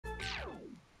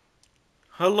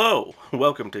Hello,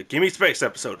 welcome to Gimme Space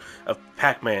episode of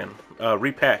Pac-Man,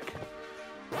 Re-PAC.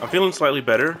 I'm feeling slightly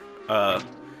better. I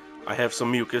have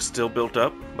some mucus still built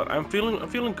up, but I'm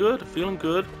feeling good.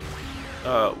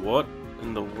 What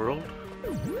in the world?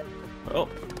 Oh,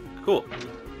 cool.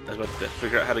 I was about to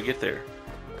figure out how to get there.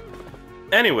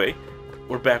 Anyway,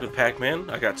 we're back with Pac-Man.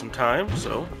 I got some time,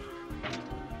 so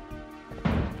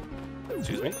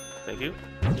excuse me. Thank you.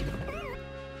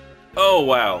 Oh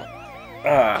wow.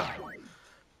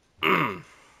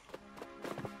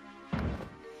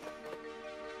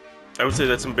 I would say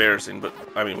that's embarrassing, but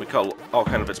I mean, we all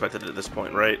kind of expected it at this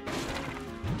point, right?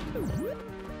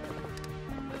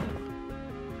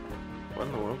 What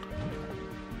in the world?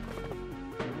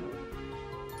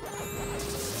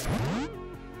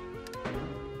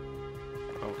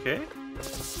 Okay.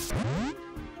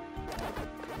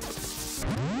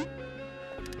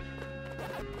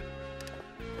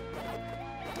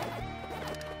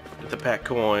 Get the PAC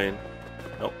coin.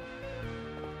 Nope.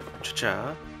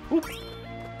 Cha-cha. Whoop.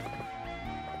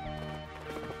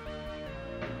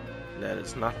 That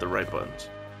is not the right buttons.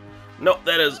 No,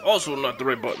 that is also not the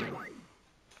right button.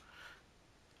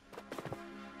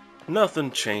 Nothing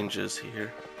changes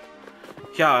here.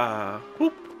 Yeah.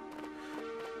 Whoop.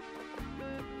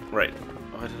 Right.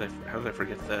 How did I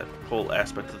forget that whole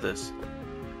aspect of this?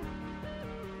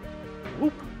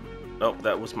 Whoop. Oh,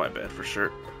 that was my bad for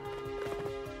sure.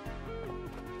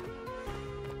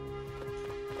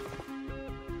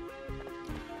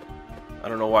 I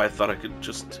don't know why I thought I could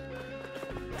just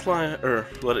fly or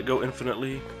let it go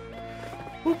infinitely.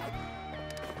 Whoop.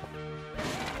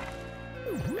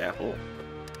 Apple.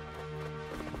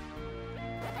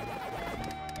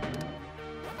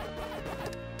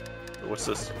 What's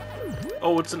this?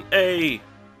 Oh, it's an A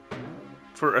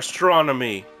for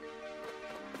astronomy.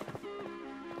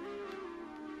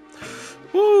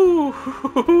 Woo!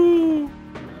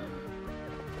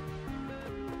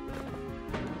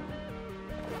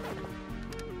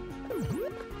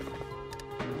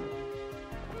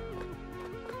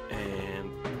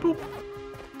 Boop.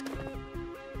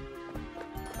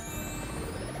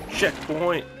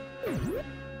 Checkpoint.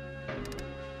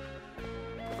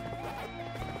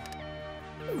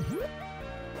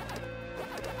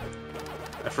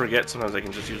 I forget sometimes I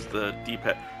can just use the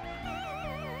D-pad.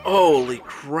 Holy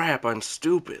crap, I'm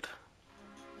stupid.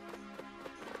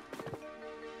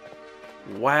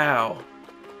 Wow.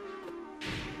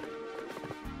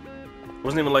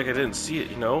 Wasn't even like I didn't see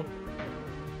it, you know?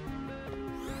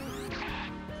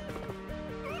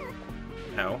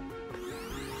 Ow.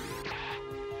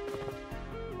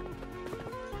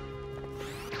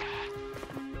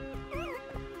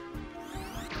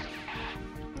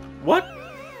 What?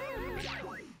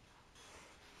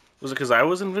 Was it because I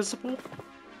was invisible?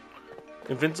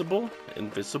 Invincible?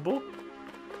 Invisible?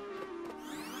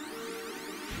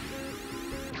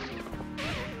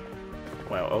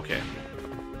 Wow, okay.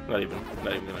 Not even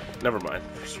gonna... Never mind.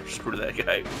 Screw that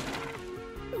guy.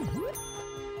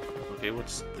 Okay,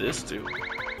 what's this do?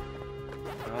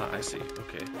 Ah, I see.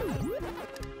 Okay.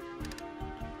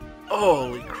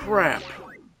 Holy crap!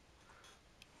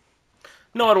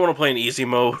 No, I don't want to play in easy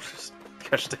mode.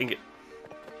 Gosh dang it.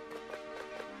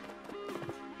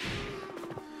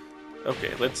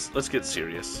 Okay, let's get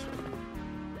serious.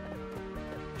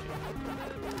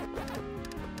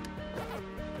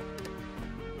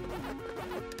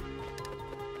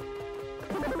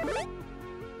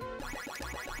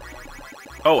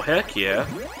 Oh, heck yeah.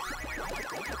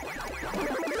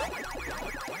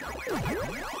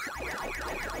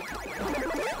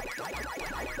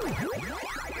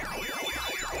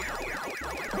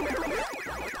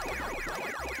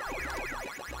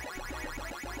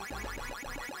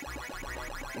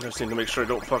 I just need to make sure I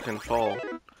don't fucking fall.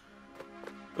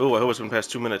 Oh, I hope it's been past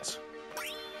 2 minutes.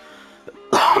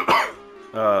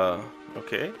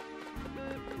 Okay.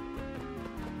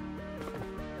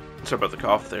 Sorry about the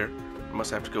cough there. I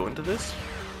must have to go into this.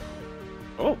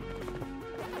 Oh.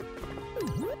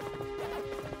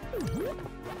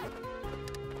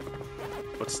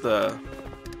 What's the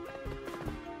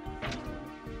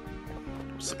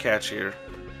catch here?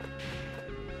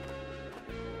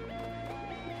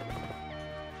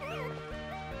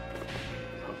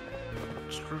 Oh,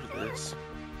 screw this.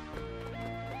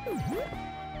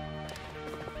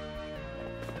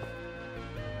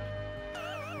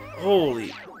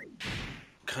 Holy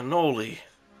cannoli.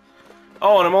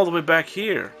 Oh, and I'm all the way back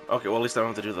here. Okay, well, at least I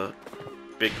don't have to do the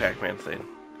big Pac-Man thing.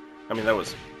 I mean, that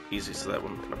was easy, so that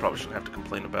one I probably shouldn't have to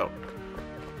complain about.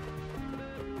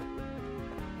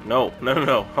 No.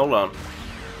 Hold on.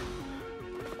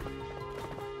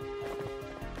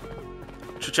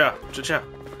 Cha-cha.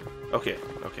 Okay.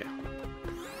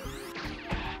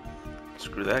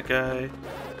 Screw that guy.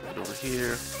 Get over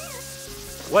here.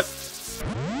 What?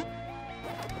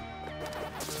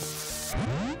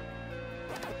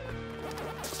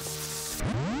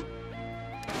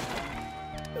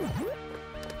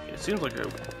 It seems like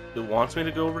it wants me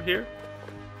to go over here.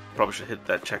 Probably should hit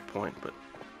that checkpoint, but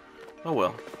oh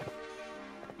well.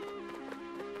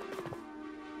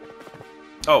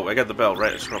 Oh, I got the bell,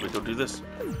 right? I should probably go do this.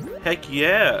 Heck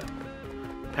yeah!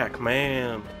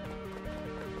 Pac-Man.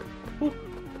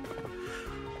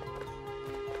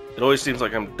 It always seems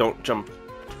like I don't jump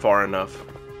far enough.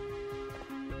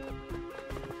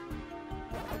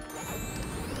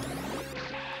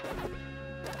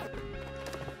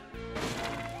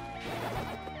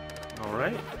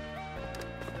 Alright.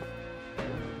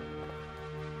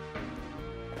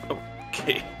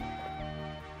 Okay.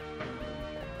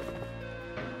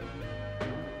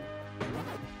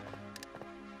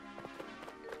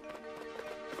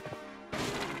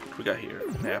 What we got here?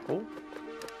 An apple.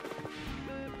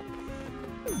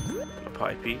 A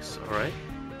pie piece, alright.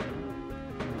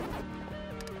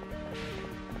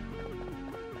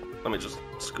 Let me just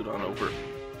scoot on over.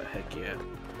 Heck yeah.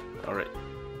 Alright.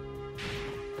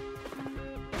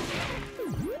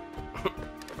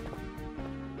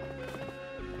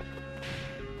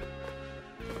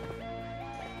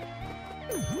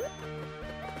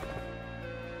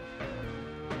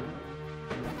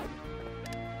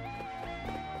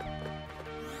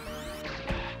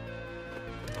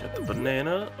 Got the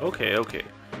banana. Okay, okay.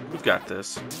 We've got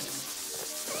this.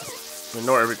 I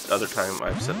know every other time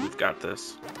I've said we've got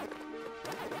this.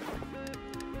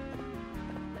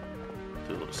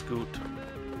 Do a little scoot.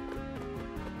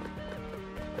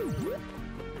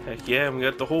 Heck yeah, we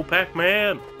got the whole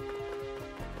Pac-Man!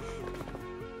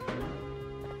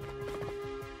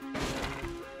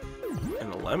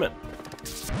 And a lemon.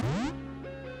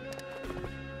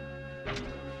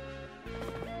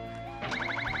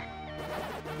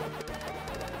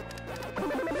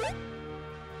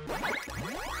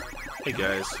 Hey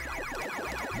guys.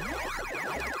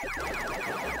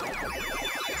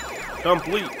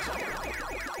 Complete!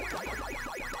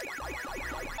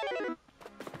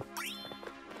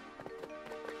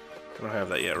 I don't have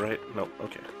that yet, right? Nope,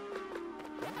 okay.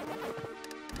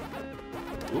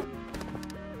 Oop.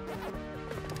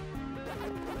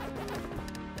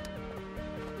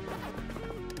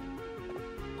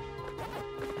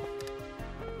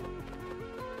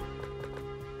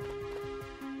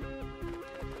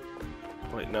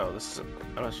 Wait, no, this isn't...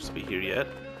 I'm not supposed to be here yet.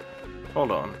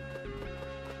 Hold on.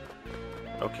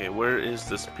 Okay, where is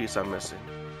this piece I'm missing?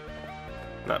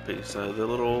 Not piece, the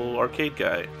little arcade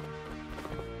guy.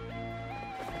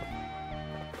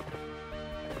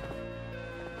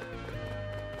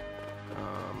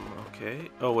 Okay.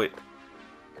 Oh, wait.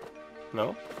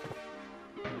 No?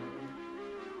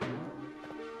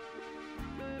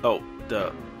 Oh,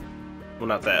 duh. Well,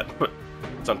 not that, but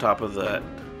it's on top of that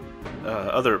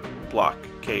other block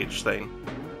cage thing.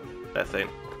 That thing.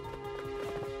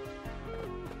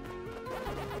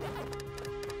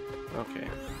 Okay.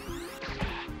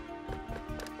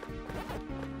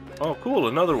 Oh, cool,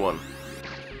 another one.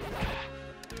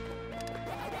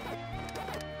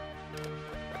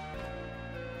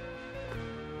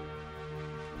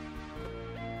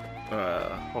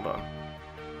 Hold on.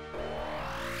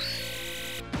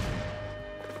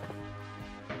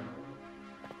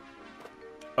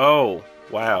 Oh,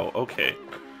 wow, okay.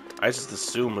 I just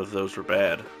assumed that those were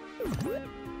bad.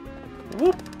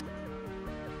 Whoop!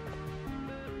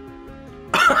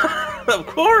 Of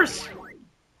course!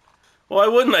 Why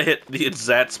wouldn't I hit the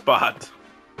exact spot?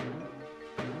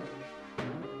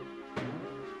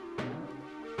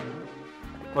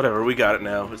 Whatever, we got it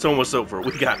now. It's almost over.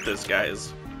 We got this,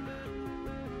 guys.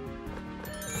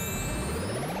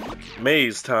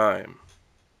 Maze time.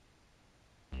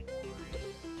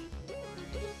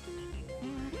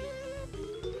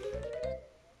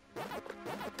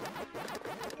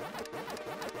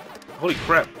 Holy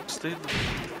crap, stay the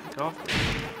heck off.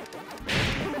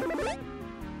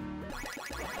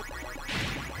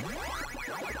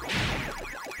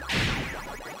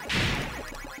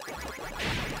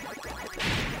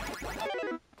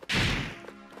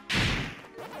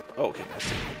 Oh, okay, I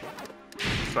see.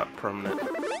 It's not permanent.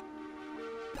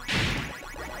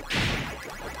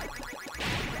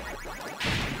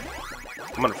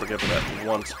 I'm gonna forget about that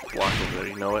one block over there,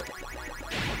 you know it?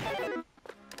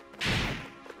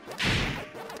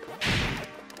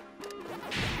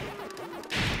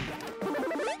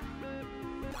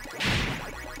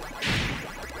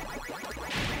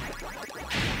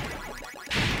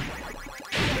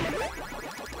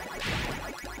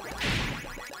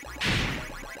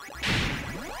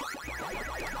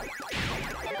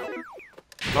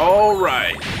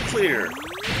 Alright, clear.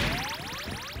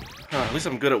 At least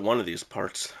I'm good at one of these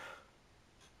parts.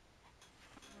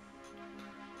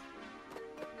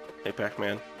 Hey,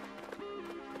 Pac-Man.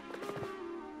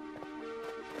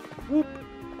 Whoop.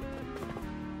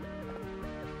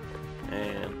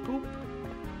 And poop.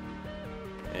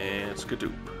 And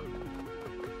skadoop.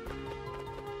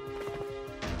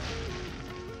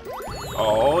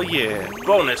 Oh yeah,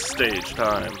 bonus stage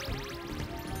time.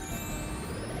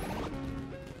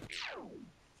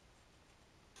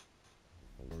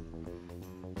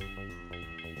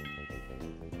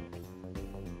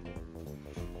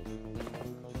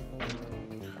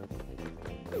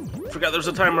 Forgot there's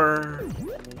a timer.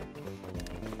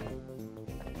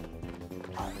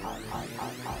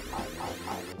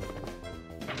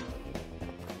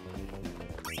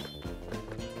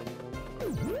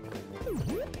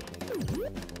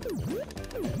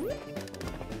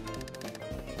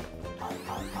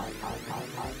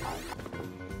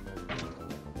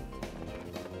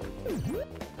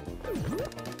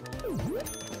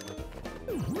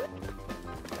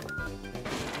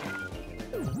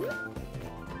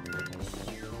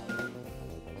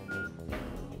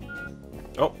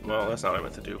 Oh, well, that's not what I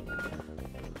meant to do.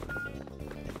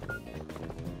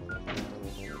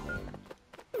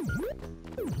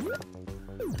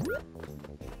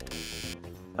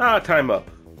 Time up.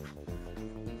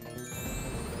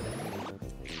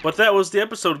 But that was the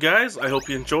episode, guys. I hope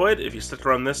you enjoyed. If you stuck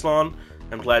around this long,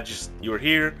 I'm glad you were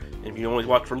here. If you only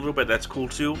watched for a little bit, that's cool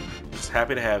too. Just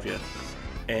happy to have you.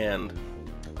 And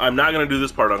I'm not going to do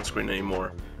this part on screen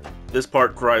anymore. This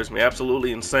part drives me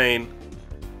absolutely insane.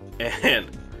 And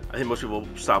I think most people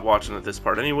stop watching at this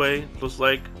part anyway, looks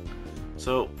like.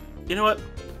 So, you know what?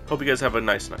 Hope you guys have a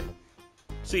nice night.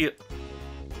 See ya.